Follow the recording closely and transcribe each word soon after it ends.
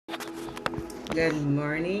Good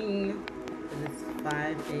morning. It is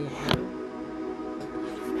 5 a.m.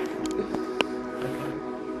 Okay,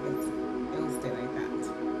 it'll stay like that.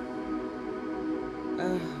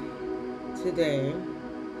 Today,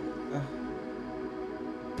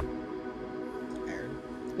 tired.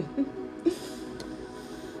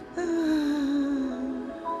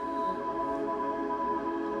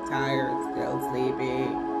 Tired, still sleepy.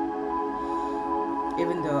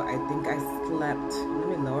 Even though I think I slept, let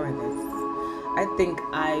me lower this. I think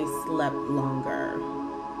I slept longer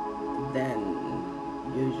than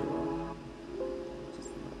usual.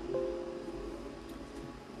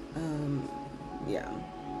 Yeah.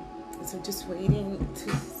 So just waiting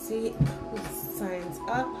to see who signs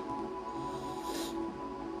up.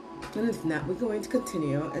 And if not, we're going to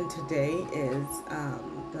continue. And today is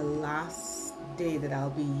the last day that I'll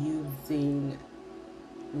be using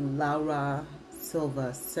Laura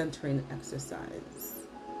Silva-Centering Exercise.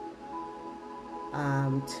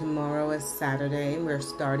 Tomorrow is Saturday. We're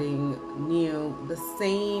starting new, the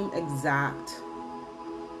same exact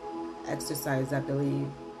exercise, I believe,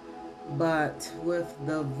 but with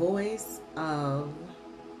the voice of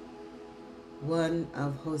one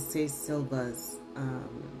of Jose Silva's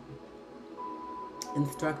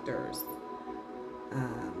instructors.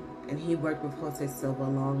 And he worked with Jose Silva,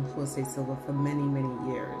 Jose Silva, for many, many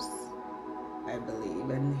years, I believe.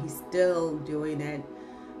 And he's still doing it,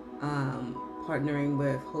 partnering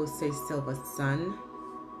with Jose Silva's son,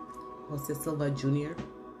 Jose Silva Jr.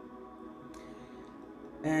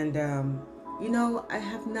 And, you know, I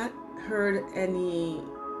have not heard anything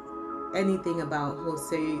about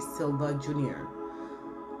Jose Silva Jr.,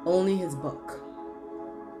 only his book.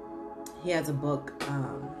 He has a book,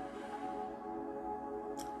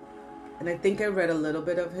 and I think I read a little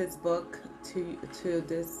bit of his book to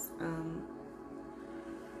this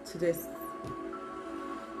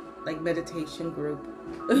like meditation group.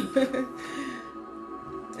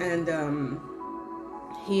 And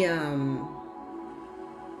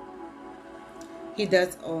he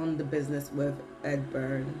does own the business with Ed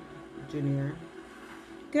Byrne Jr.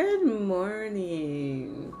 Good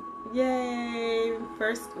morning. Yay.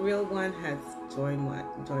 First real one has joined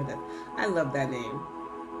us. I love that name.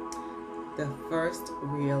 The first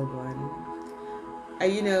real one. I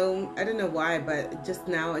don't know why, but just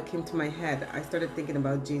now it came to my head. I started thinking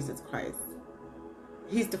about Jesus Christ.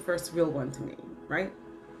 He's the first real one to me, right?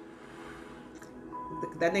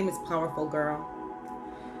 That name is powerful, girl.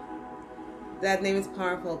 That name is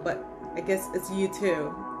powerful, but I guess it's you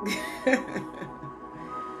too.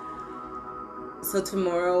 So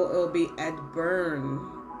tomorrow it will be Ed Byrne,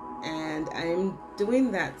 and I'm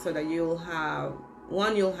doing that so that you'll have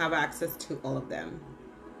access to all of them.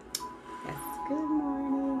 Yes, good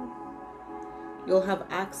morning. You'll have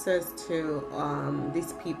access to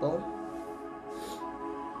these people.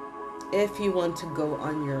 If you want to go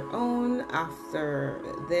on your own after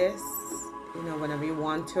this, whenever you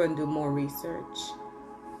want to, and do more research.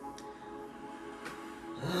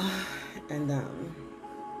 And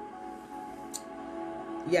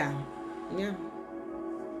yeah.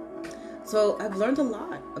 So I've learned a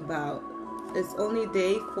lot about, it's only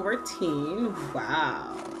day 14.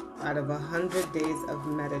 Wow. Out of 100 days of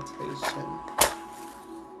meditation.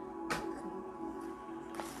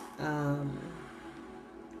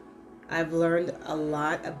 I've learned a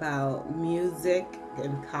lot about music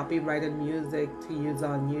and copyrighted music to use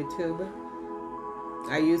on YouTube.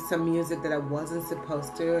 I used some music that I wasn't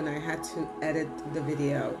supposed to, and I had to edit the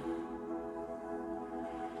video.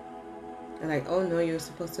 And like, oh no, you're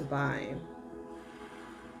supposed to buy.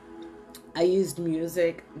 I used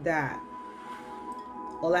music that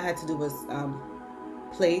all I had to do was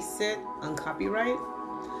place it on copyright.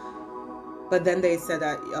 But then they said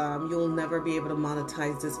that you'll never be able to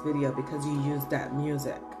monetize this video because you used that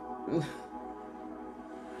music.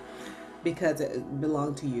 Because it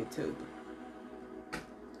belonged to YouTube.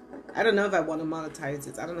 I don't know if I want to monetize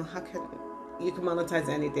this. I don't know how you can monetize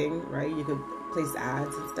anything, right? You could place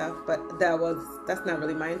ads and stuff, but that's not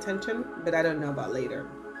really my intention, but I don't know about later.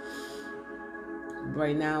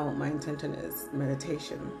 Right now, my intention is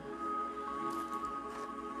meditation.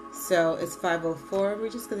 So it's 5:04. We're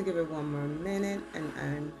just gonna give it one more minute,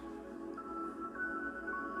 and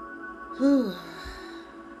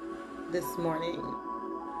this morning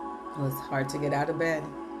it was hard to get out of bed.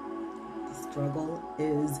 The struggle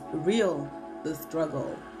is real. The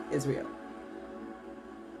struggle is real.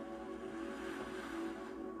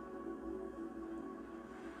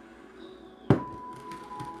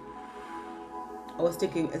 I was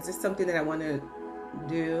thinking, is this something that I want to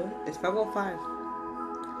do? It's 5:05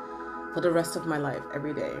 for the rest of my life,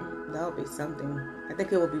 every day. That would be something. I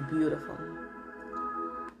think it will be beautiful.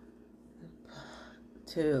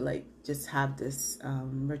 to like just have this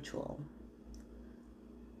ritual.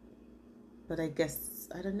 But I guess,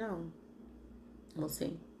 I don't know. We'll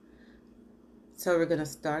see. So we're going to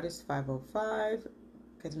start as 5:05.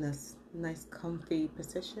 Getting a nice comfy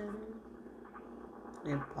position.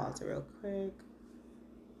 And pause it real quick.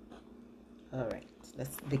 All right,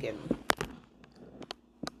 let's begin.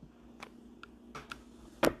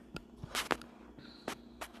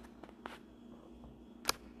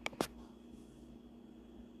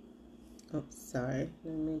 Oh, sorry.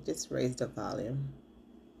 Let me just raise the volume.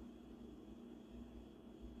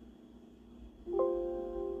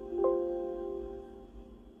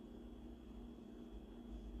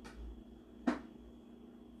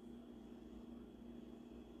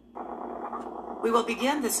 We will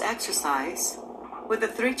begin this exercise with the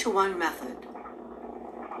 3-to-1 method.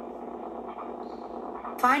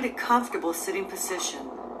 Find a comfortable sitting position.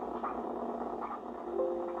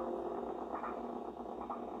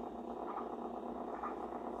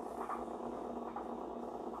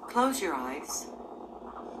 Close your eyes.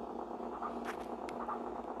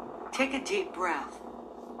 Take a deep breath,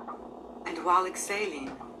 and while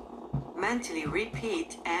exhaling, mentally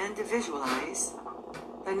repeat and visualize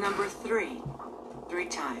the number 3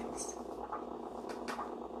 times.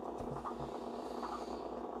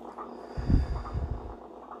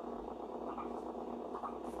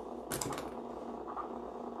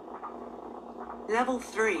 Level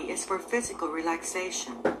 3 is for physical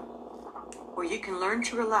relaxation, where you can learn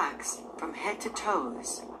to relax from head to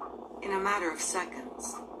toes in a matter of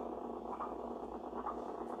seconds.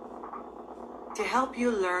 To help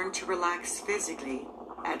you learn to relax physically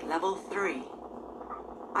at level 3,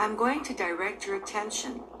 I'm going to direct your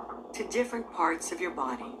attention to different parts of your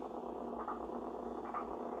body.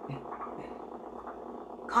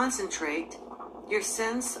 Concentrate your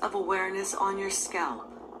sense of awareness on your scalp,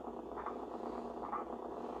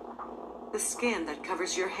 the skin that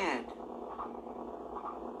covers your head,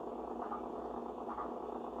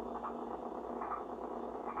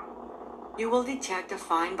 you will detect a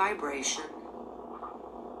fine vibration,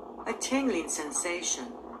 a tingling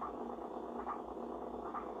sensation,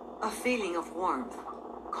 a feeling of warmth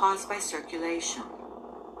caused by circulation.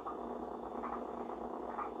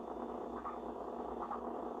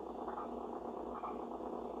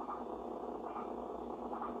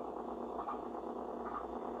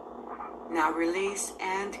 Now release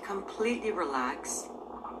and completely relax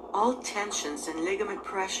all tensions and ligament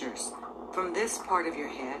pressures from this part of your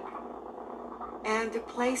head and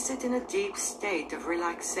place it in a deep state of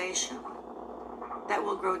relaxation that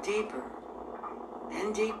will grow deeper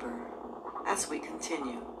and deeper as we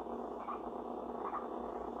continue.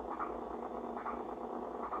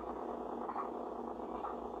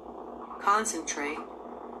 Concentrate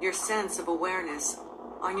your sense of awareness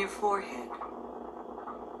on your forehead,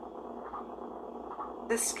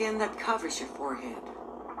 the skin that covers your forehead.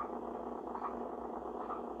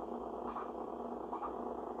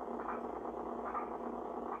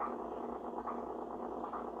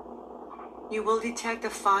 You will detect a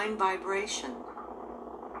fine vibration,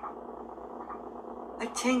 a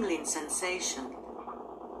tingling sensation,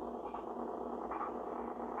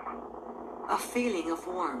 a feeling of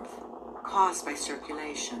warmth caused by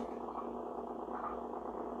circulation.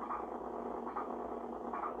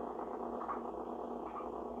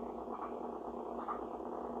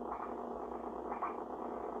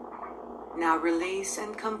 Now release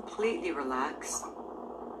and completely relax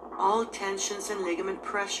all tensions and ligament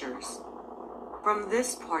pressures from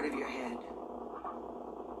this part of your head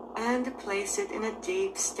and place it in a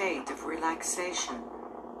deep state of relaxation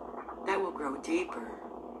that will grow deeper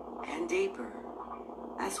and deeper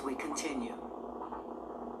as we continue.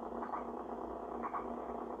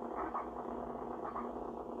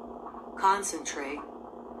 Concentrate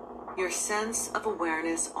your sense of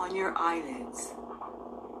awareness on your eyelids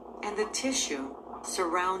and the tissue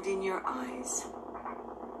surrounding your eyes.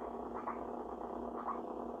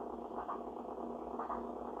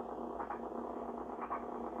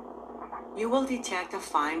 You will detect a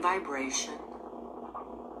fine vibration,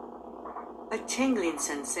 a tingling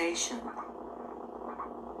sensation,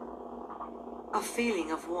 a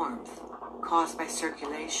feeling of warmth caused by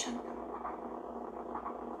circulation.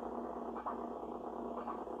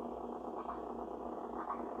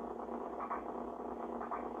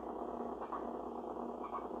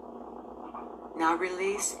 Now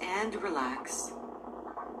release and relax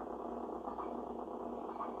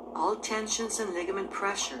all tensions and ligament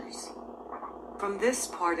pressures from this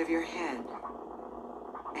part of your head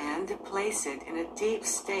and place it in a deep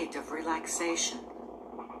state of relaxation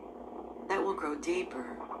that will grow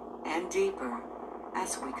deeper and deeper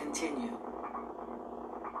as we continue.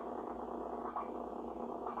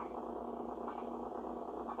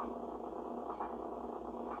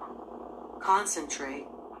 Concentrate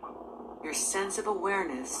your sense of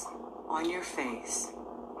awareness on your face.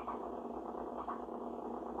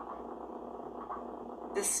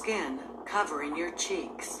 The skin covering your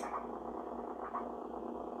cheeks.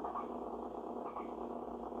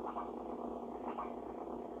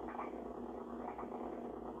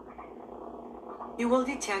 You will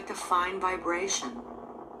detect a fine vibration,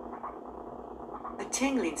 a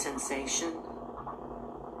tingling sensation,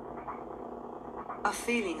 a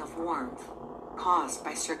feeling of warmth caused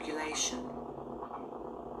by circulation.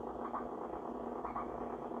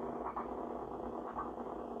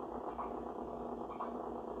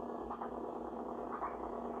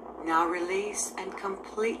 Now release and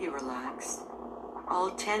completely relax all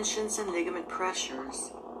tensions and ligament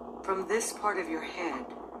pressures from this part of your head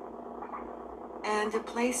and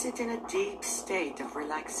place it in a deep state of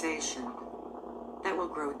relaxation that will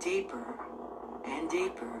grow deeper and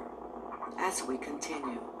deeper as we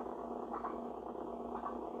continue.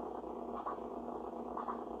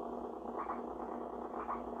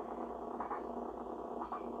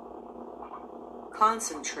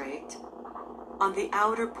 Concentrate on the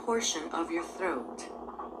outer portion of your throat.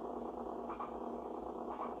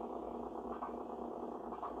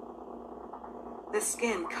 The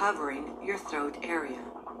skin covering your throat area.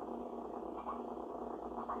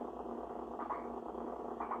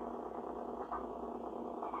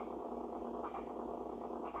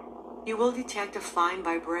 You will detect a fine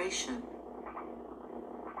vibration,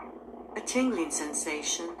 a tingling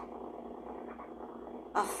sensation,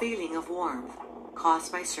 a feeling of warmth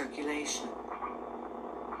caused by circulation.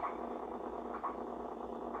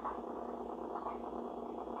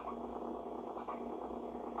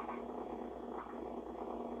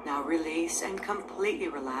 Now release and completely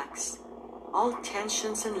relax all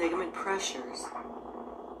tensions and ligament pressures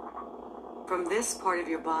from this part of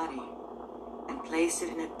your body and place it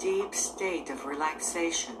in a deep state of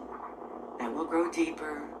relaxation that will grow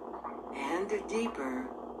deeper and deeper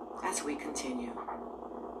as we continue.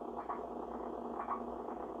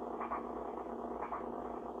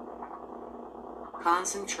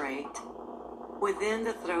 Concentrate within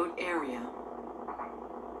the throat area.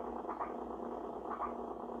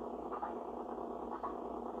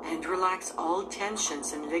 And relax all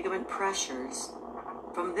tensions and ligament pressures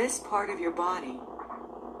from this part of your body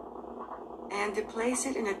and to place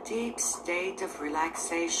it in a deep state of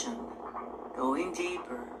relaxation, going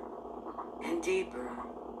deeper and deeper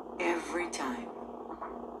every time.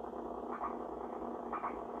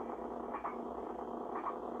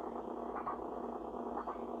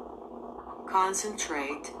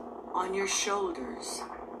 Concentrate on your shoulders.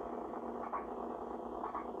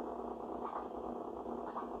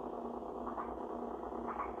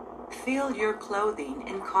 Feel your clothing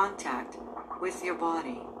in contact with your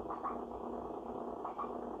body.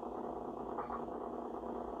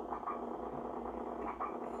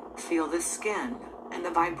 Feel the skin and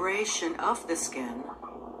the vibration of the skin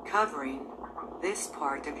covering this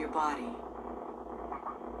part of your body.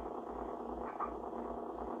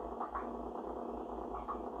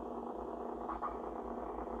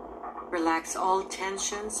 Relax all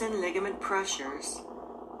tensions and ligament pressures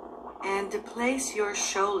and to place your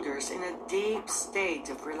shoulders in a deep state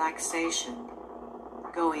of relaxation,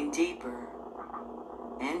 going deeper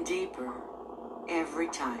and deeper every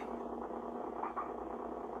time.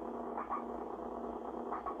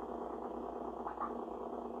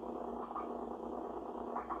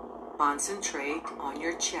 Concentrate on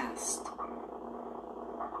your chest.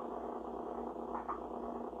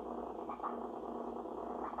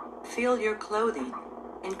 Feel your clothing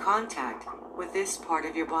in contact with this part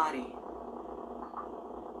of your body.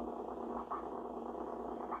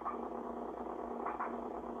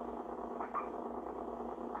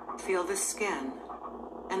 Feel the skin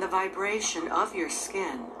and the vibration of your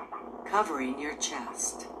skin covering your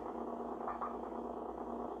chest.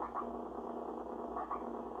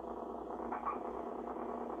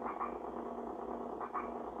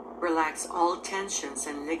 Relax all tensions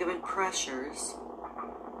and ligament pressures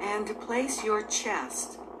and place your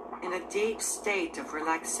chest in a deep state of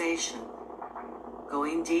relaxation,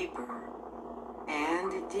 going deeper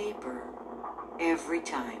and deeper every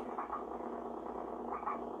time.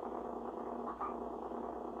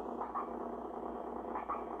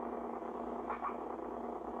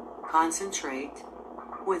 Concentrate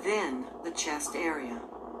within the chest area.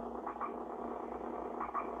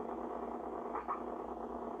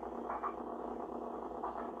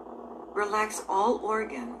 Relax all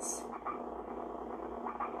organs.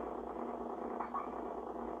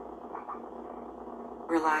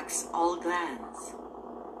 Relax all glands.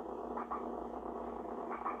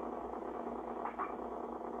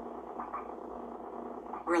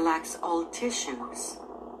 Relax all tissues,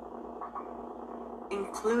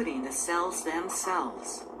 including the cells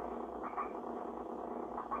themselves,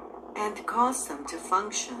 and cause them to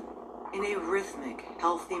function in a rhythmic,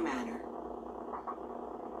 healthy manner.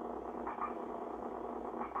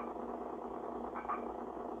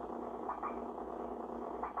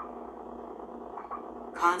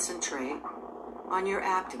 Concentrate on your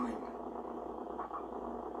abdomen.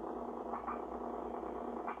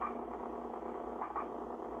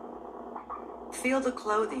 Feel the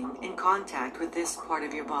clothing in contact with this part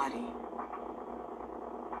of your body.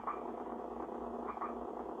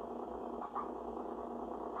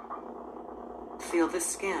 Feel the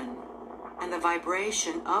skin and the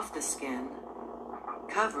vibration of the skin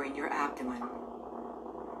covering your abdomen.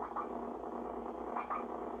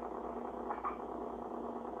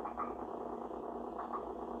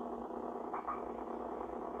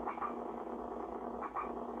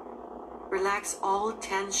 Relax all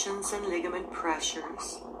tensions and ligament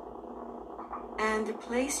pressures, and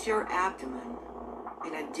place your abdomen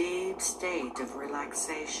in a deep state of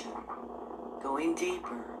relaxation, going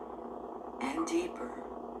deeper and deeper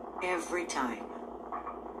every time.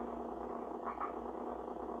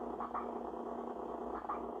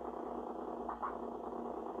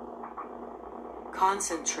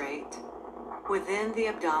 Concentrate within the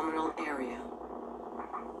abdominal area.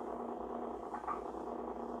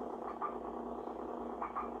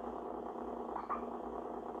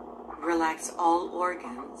 Relax all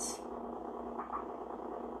organs.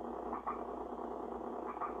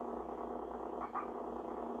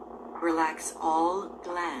 Relax all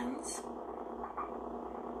glands.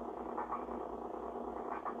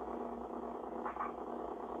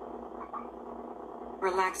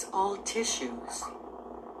 Relax all tissues,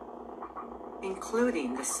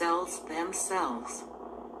 including the cells themselves,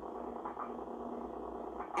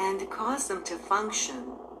 and cause them to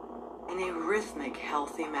function in a rhythmic,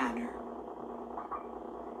 healthy manner.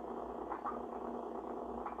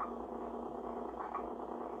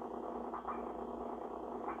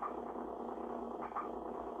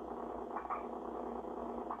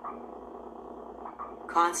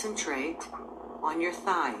 Concentrate on your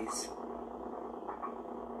thighs.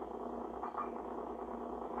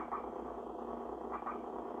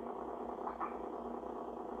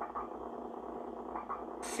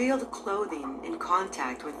 Feel the clothing in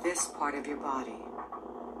contact with this part of your body.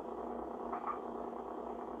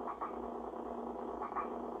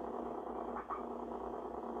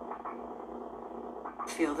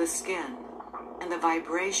 Feel the skin and the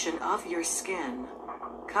vibration of your skin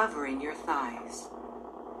covering your thighs.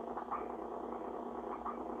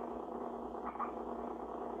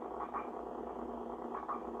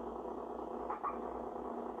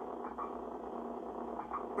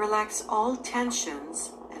 Relax all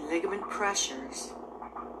tensions and ligament pressures,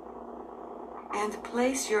 and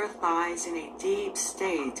place your thighs in a deep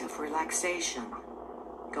state of relaxation,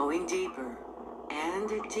 going deeper and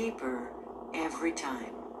deeper every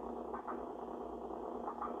time.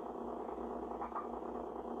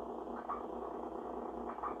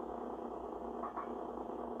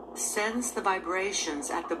 Sense the vibrations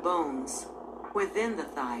at the bones within the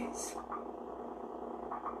thighs.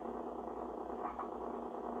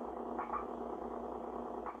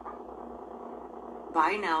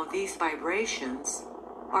 By now, these vibrations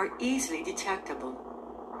are easily detectable.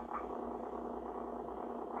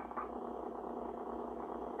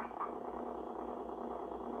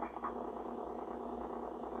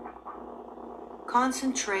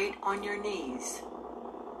 Concentrate on your knees.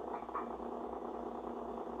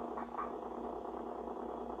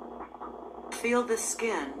 Feel the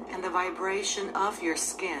skin and the vibration of your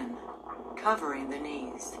skin covering the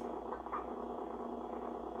knees.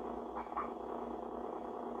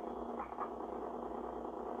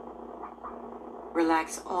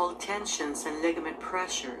 Relax all tensions and ligament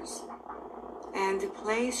pressures, and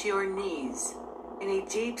place your knees in a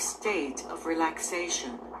deep state of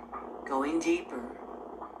relaxation, going deeper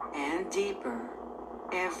and deeper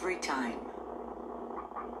every time.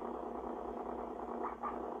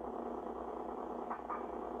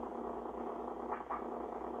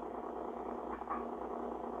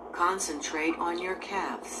 Concentrate on your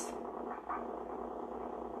calves.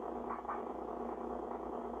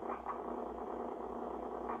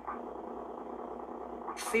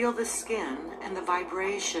 Feel the skin and the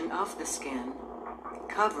vibration of the skin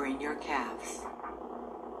covering your calves.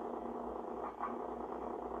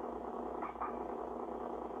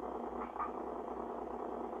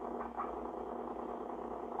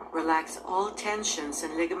 Relax all tensions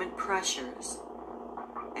and ligament pressures,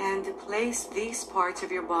 and place these parts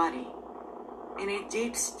of your body in a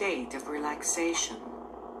deep state of relaxation,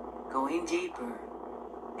 going deeper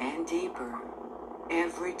and deeper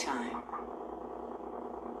every time.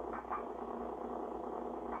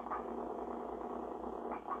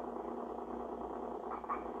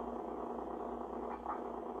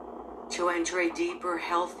 To enter a deeper,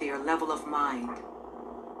 healthier level of mind,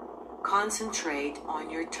 concentrate on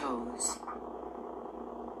your toes.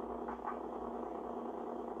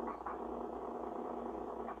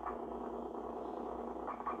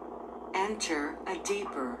 Enter a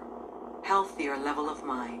deeper, healthier level of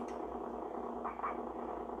mind.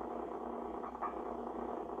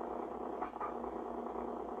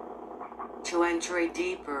 To enter a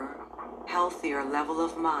deeper, healthier level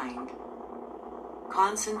of mind,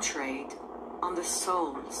 concentrate on the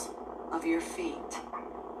soles of your feet.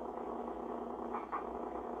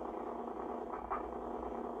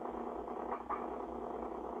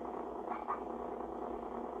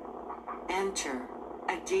 Enter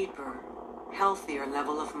a deeper, healthier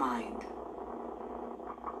level of mind.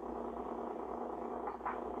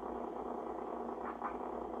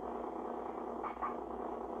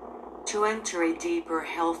 To enter a deeper,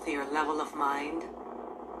 healthier level of mind,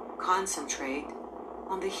 concentrate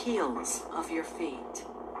on the heels of your feet.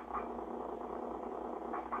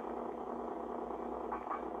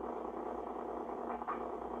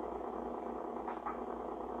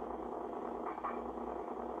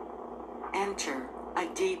 Enter a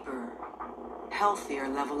deeper, healthier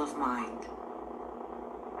level of mind.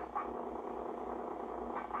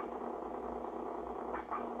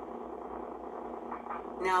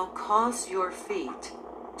 Now cause your feet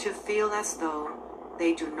to feel as though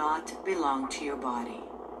they do not belong to your body.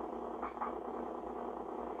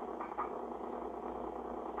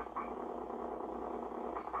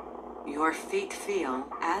 Your feet feel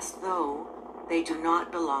as though they do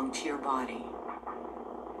not belong to your body.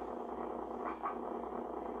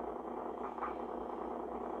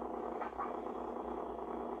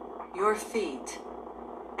 Your feet,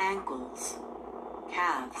 ankles,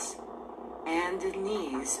 calves, and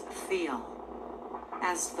knees feel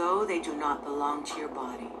as though they do not belong to your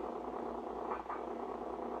body.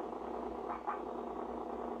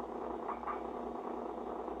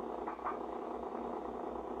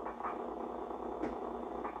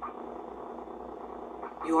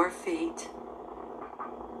 Your feet,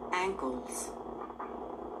 ankles,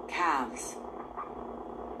 calves,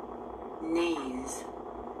 knees,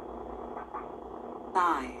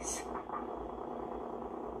 thighs,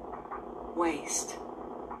 waist,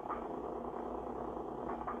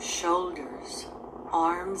 shoulders,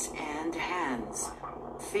 arms, and hands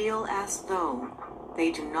feel as though they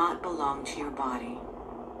do not belong to your body.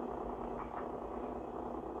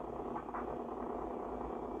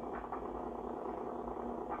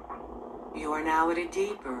 You are now at a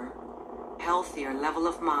deeper, healthier level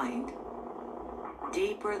of mind,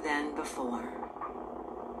 deeper than before.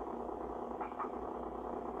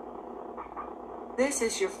 This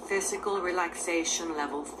is your physical relaxation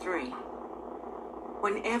level 3.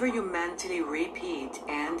 Whenever you mentally repeat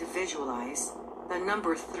and visualize the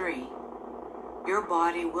number 3, your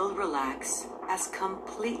body will relax as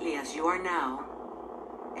completely as you are now,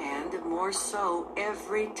 and more so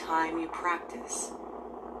every time you practice.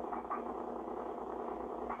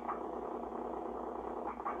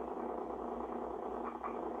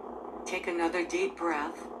 Take another deep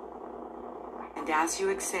breath, and as you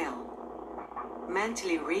exhale,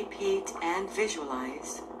 mentally repeat and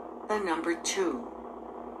visualize the number 2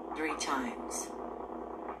 3 times.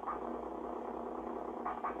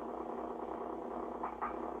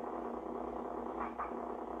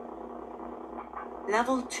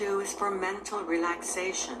 Level 2 is for mental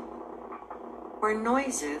relaxation, where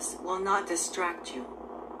noises will not distract you.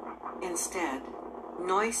 Instead,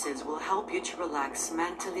 noises will help you to relax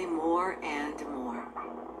mentally more and more.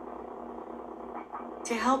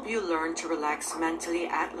 To help you learn to relax mentally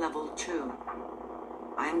at level 2,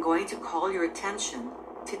 I am going to call your attention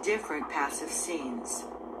to different passive scenes.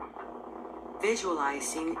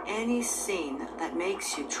 Visualizing any scene that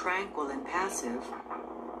makes you tranquil and passive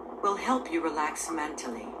will help you relax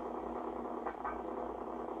mentally.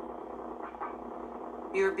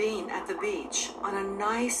 You're being at the beach on a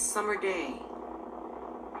nice summer day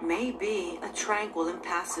may be a tranquil and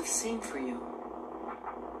passive scene for you.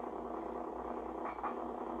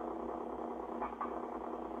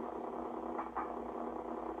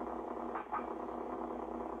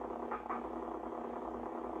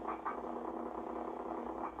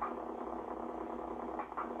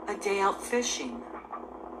 A day out fishing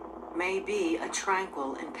may be a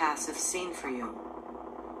tranquil and passive scene for you.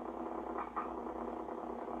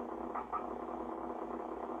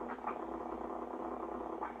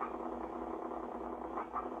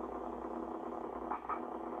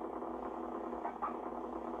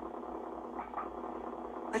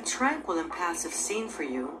 A tranquil and passive scene for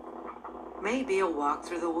you may be a walk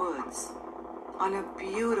through the woods on a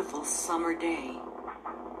beautiful summer day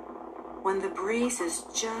when the breeze is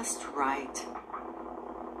just right,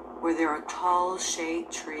 where there are tall shade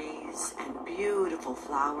trees and beautiful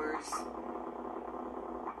flowers,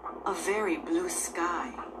 a very blue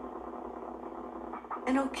sky,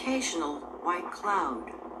 an occasional white cloud,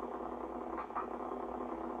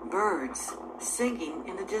 birds singing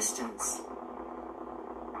in the distance,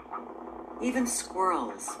 even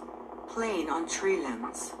squirrels playing on tree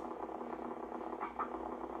limbs.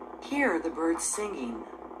 Hear the birds singing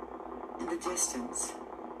in the distance.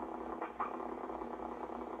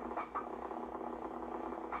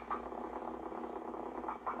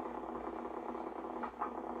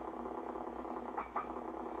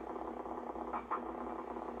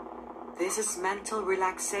 This is mental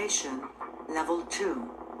relaxation level 2,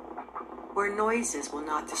 where noises will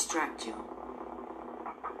not distract you.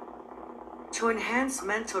 To enhance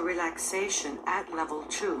mental relaxation at level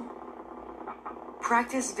 2,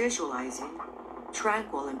 practice visualizing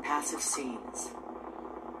tranquil and passive scenes.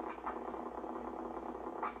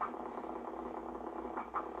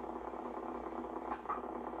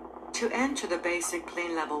 To enter the basic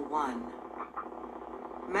plane level 1,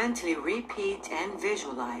 mentally repeat and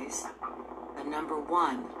visualize the number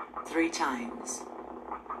 1 3 times.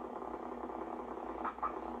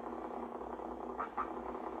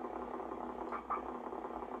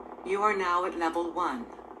 You are now at level 1,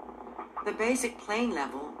 the basic plane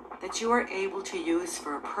level that you are able to use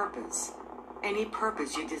for a purpose, any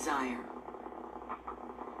purpose you desire.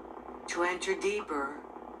 To enter deeper,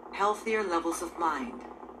 healthier levels of mind,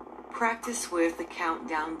 practice with the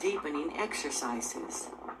countdown deepening exercises.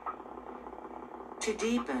 To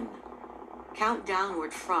deepen, count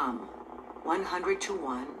downward from 100 to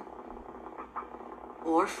 1,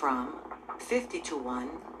 or from 50 to 1,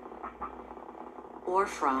 or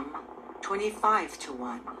from 25 to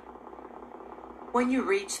 1. When you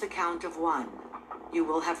reach the count of 1, you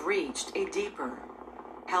will have reached a deeper,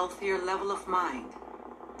 healthier level of mind,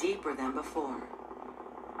 deeper than before.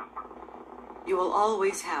 You will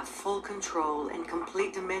always have full control and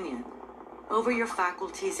complete dominion over your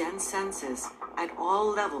faculties and senses at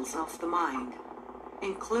all levels of the mind,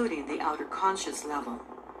 including the outer conscious level.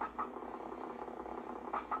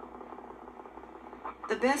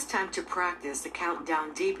 The best time to practice the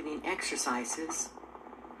countdown deepening exercises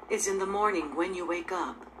is in the morning when you wake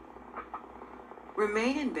up.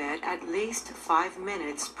 Remain in bed at least 5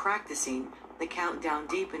 minutes practicing the countdown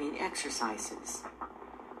deepening exercises.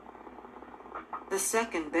 The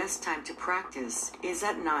second best time to practice is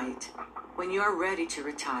at night when you are ready to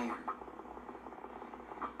retire.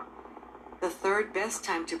 The third best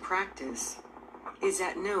time to practice is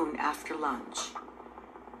at noon after lunch.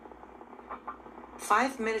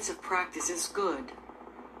 5 minutes of practice is good.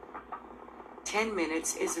 10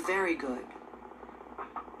 minutes is very good.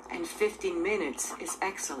 And 15 minutes is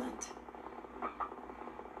excellent.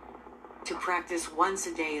 To practice once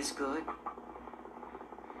a day is good.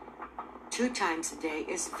 2 times a day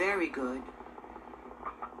is very good.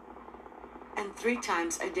 And 3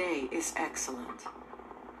 times a day is excellent.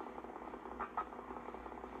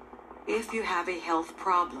 If you have a health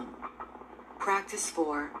problem, practice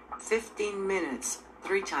for 15 minutes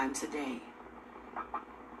 3 times a day.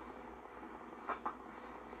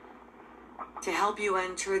 To help you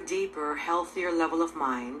enter a deeper, healthier level of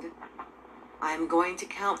mind, I am going to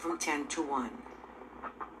count from 10 to 1.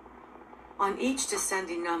 On each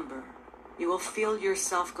descending number, you will feel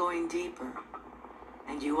yourself going deeper,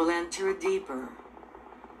 and you will enter a deeper,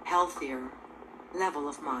 healthier level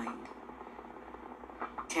of mind.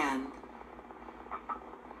 10,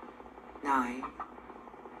 9,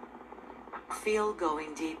 feel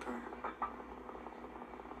going deeper.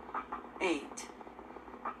 8,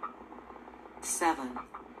 7,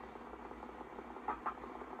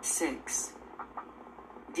 6,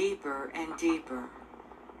 deeper and deeper.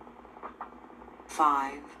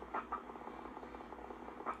 5,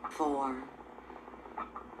 4,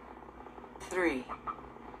 3,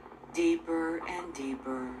 deeper and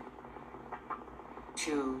deeper.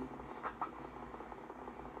 2,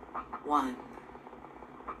 1.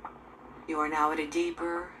 You are now at a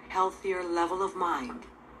deeper, healthier level of mind,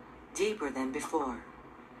 deeper than before.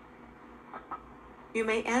 You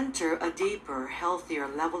may enter a deeper, healthier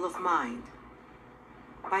level of mind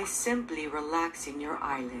by simply relaxing your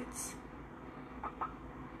eyelids.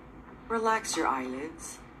 Relax your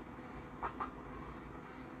eyelids.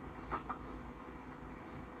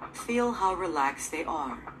 Feel how relaxed they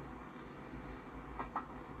are.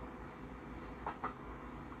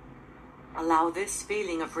 Allow this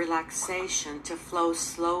feeling of relaxation to flow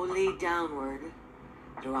slowly downward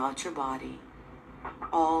throughout your body,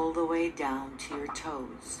 all the way down to your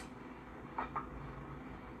toes.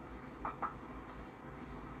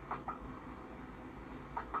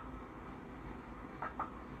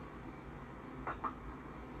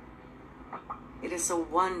 It is a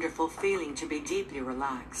wonderful feeling to be deeply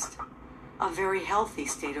relaxed, a very healthy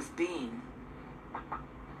state of being.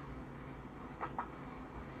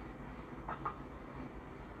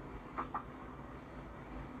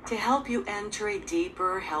 To help you enter a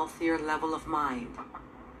deeper, healthier level of mind,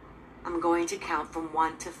 I'm going to count from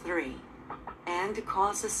 1 to 3 and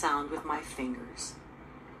cause a sound with my fingers.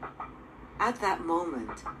 At that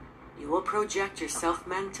moment, you will project yourself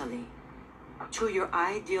mentally to your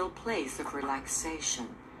ideal place of relaxation.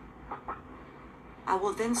 I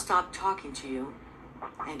will then stop talking to you,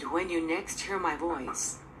 and when you next hear my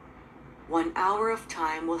voice, 1 hour of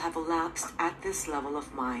time will have elapsed at this level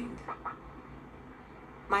of mind.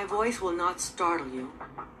 My voice will not startle you.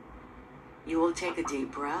 You will take a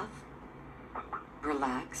deep breath,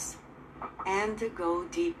 relax, and go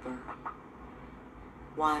deeper.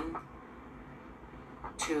 1,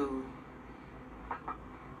 2,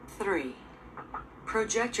 3.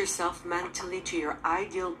 Project yourself mentally to your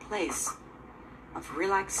ideal place of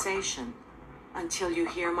relaxation until you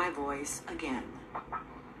hear my voice again.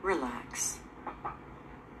 Relax.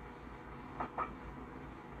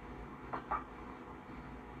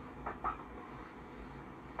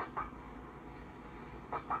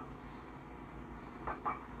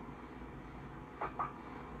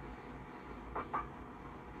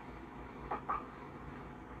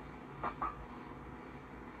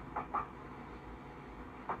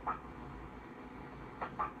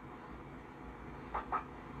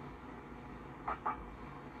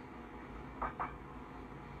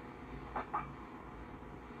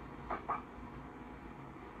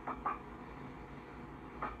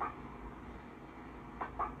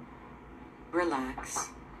 Relax.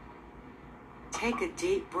 Take a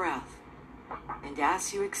deep breath, and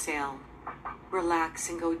as you exhale, relax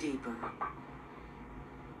and go deeper.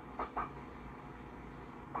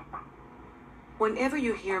 Whenever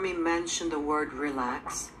you hear me mention the word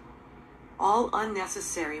relax, all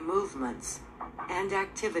unnecessary movements and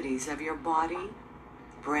activities of your body,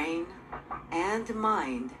 brain, and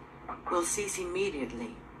mind will cease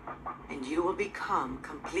immediately, and you will become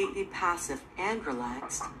completely passive and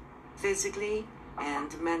relaxed, physically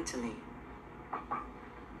and mentally.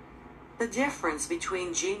 The difference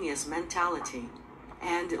between genius mentality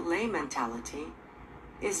and lay mentality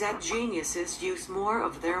is that geniuses use more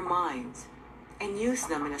of their minds and use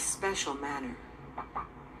them in a special manner.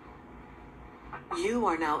 You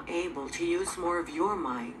are now able to use more of your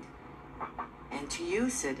mind and to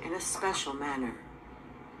use it in a special manner.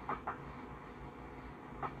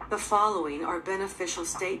 The following are beneficial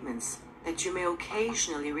statements that you may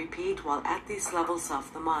occasionally repeat while at these levels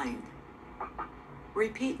of the mind.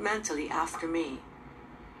 Repeat mentally after me.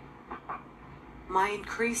 My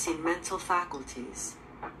increasing mental faculties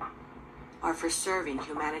are for serving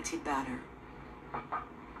humanity better.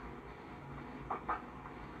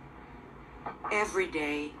 Every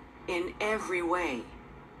day, in every way,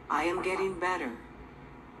 I am getting better,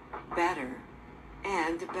 better,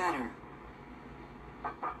 and better.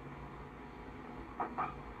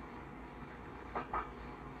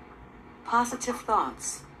 Positive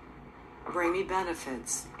thoughts bring me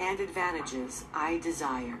benefits and advantages I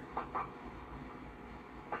desire.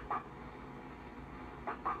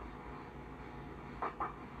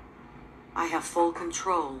 I have full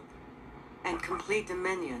control and complete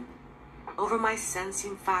dominion over my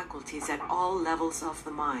sensing faculties at all levels of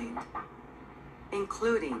the mind,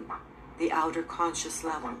 including the outer conscious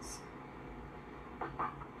levels.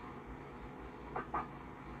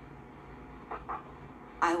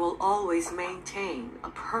 I will always maintain a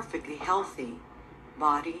perfectly healthy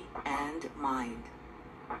body and mind.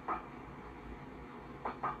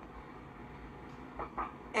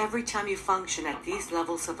 Every time you function at these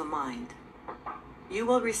levels of the mind, you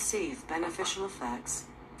will receive beneficial effects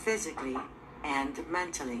physically and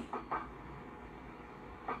mentally.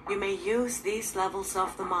 You may use these levels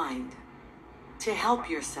of the mind to help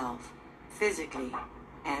yourself physically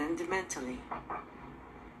and mentally.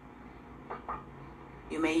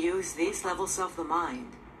 You may use these levels of the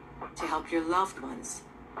mind to help your loved ones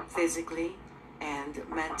physically and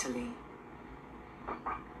mentally.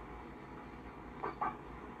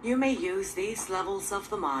 You may use these levels of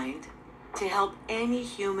the mind to help any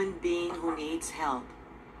human being who needs help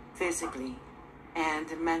physically and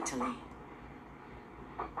mentally.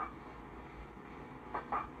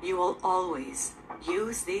 You will always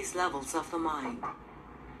Use these levels of the mind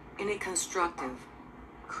in a constructive,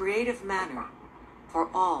 creative manner for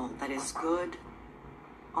all that is good,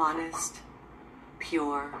 honest,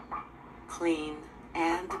 pure, clean,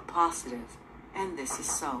 and positive, and this is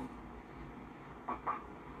so.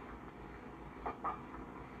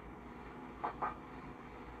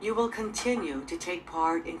 You will continue to take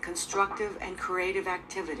part in constructive and creative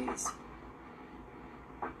activities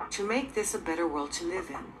to make this a better world to live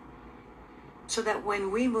in, so that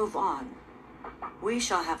when we move on, we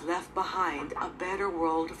shall have left behind a better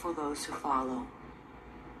world for those who follow.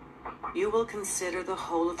 You will consider the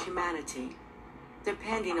whole of humanity,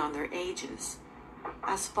 depending on their ages,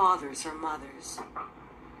 as fathers or mothers,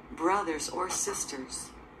 brothers or sisters,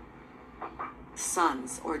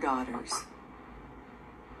 sons or daughters.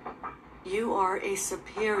 You are a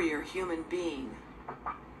superior human being.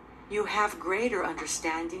 You have greater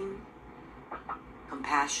understanding,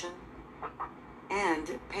 compassion,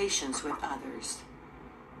 and patience with others.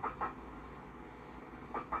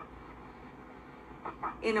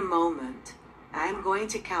 In a moment, I am going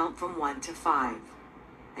to count from 1 to 5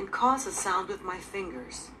 and cause a sound with my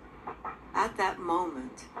fingers. At that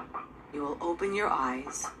moment, you will open your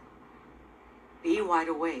eyes, be wide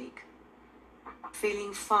awake,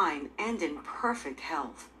 feeling fine and in perfect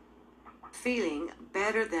health, feeling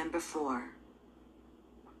better than before.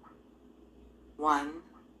 1,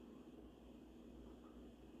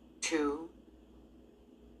 2,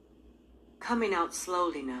 coming out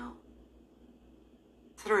slowly now.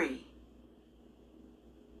 3.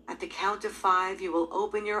 At the count of 5, you will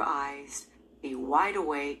open your eyes, be wide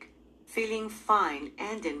awake, feeling fine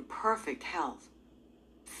and in perfect health,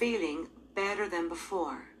 feeling better than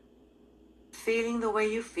before. Feeling the way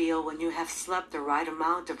you feel when you have slept the right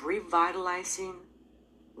amount of revitalizing,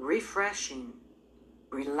 refreshing,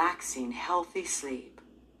 relaxing, healthy sleep.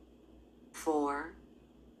 4,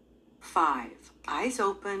 5, eyes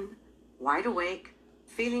open, wide awake,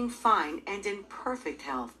 feeling fine and in perfect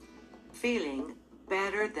health, feeling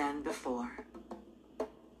better than before.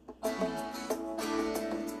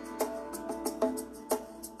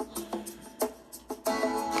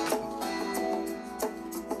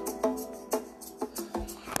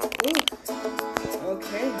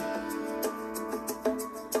 Okay.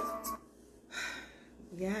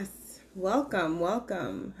 Yes.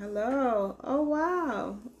 Welcome. Hello. Oh,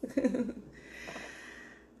 wow.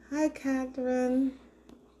 Hi, Catherine.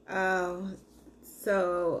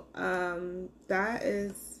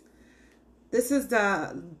 This is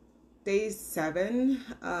the day 7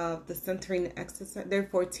 of the centering exercise. Day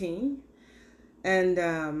 14.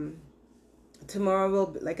 And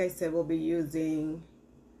tomorrow, like I said, we'll be using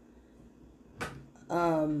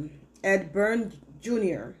Ed Byrne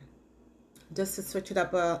Jr. just to switch it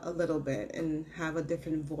up a little bit and have a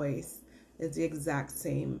different voice. It's the exact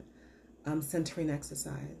same centering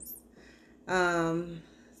exercise.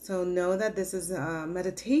 So know that this is a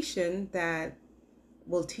meditation that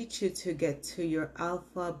will teach you to get to your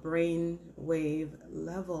alpha brain wave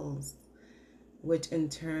levels, which in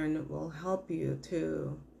turn will help you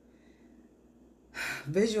to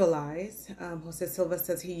visualize. Jose Silva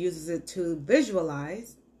says he uses it to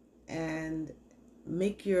visualize and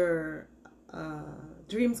make your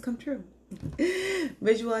dreams come true.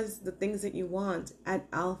 Visualize the things that you want at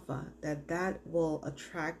alpha, that will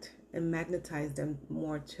attract and magnetize them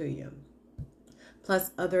more to you.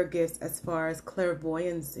 Plus other gifts as far as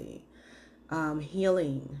clairvoyancy,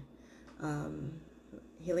 healing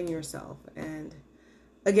yourself. And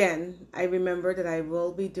again, I remember that I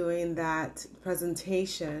will be doing that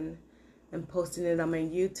presentation and posting it on my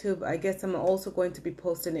YouTube. I guess I'm also going to be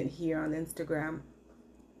posting it here on Instagram,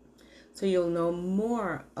 so you'll know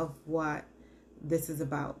more of what this is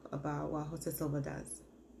about what Jose Silva does.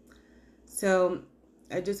 So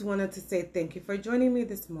I just wanted to say thank you for joining me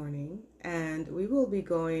this morning, and we will be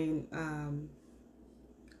going,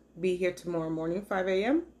 be here tomorrow morning, 5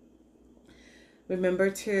 a.m. Remember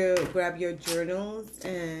to grab your journals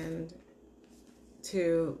and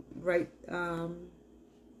to write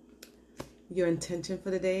your intention for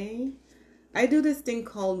the day. I do this thing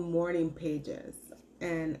called morning pages,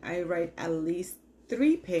 and I write at least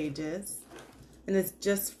 3 pages, and it's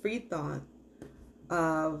just free thought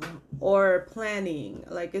or planning,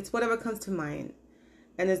 like it's whatever comes to mind.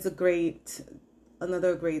 And it's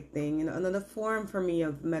another great thing, another form for me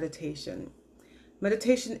of meditation.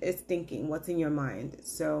 Meditation is thinking what's in your mind.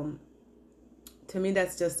 So to me,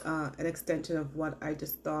 that's just an extension of what I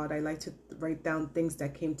just thought. I like to write down things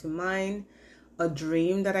that came to mind, a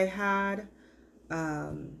dream that I had,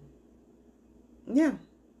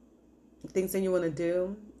 things that you want to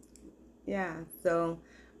do. So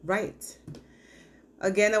write.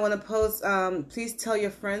 Again, I want to post, please tell your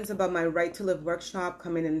friends about my Right to Live workshop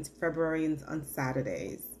coming in February on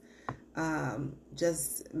Saturdays.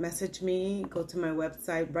 Just message me, go to my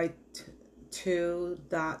website,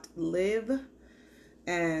 right2.live,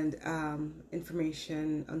 and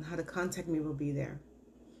information on how to contact me will be there.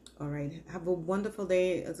 All right. Have a wonderful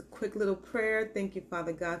day. As a quick little prayer, thank you,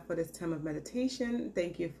 Father God, for this time of meditation.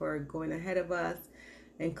 Thank you for going ahead of us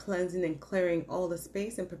and cleansing and clearing all the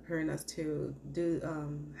space and preparing us to do,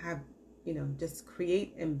 just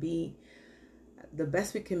create and be the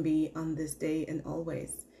best we can be on this day and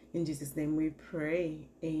always. In Jesus' name we pray.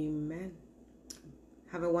 Amen.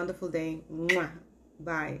 Have a wonderful day. Mwah.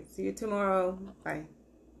 Bye. See you tomorrow. Bye.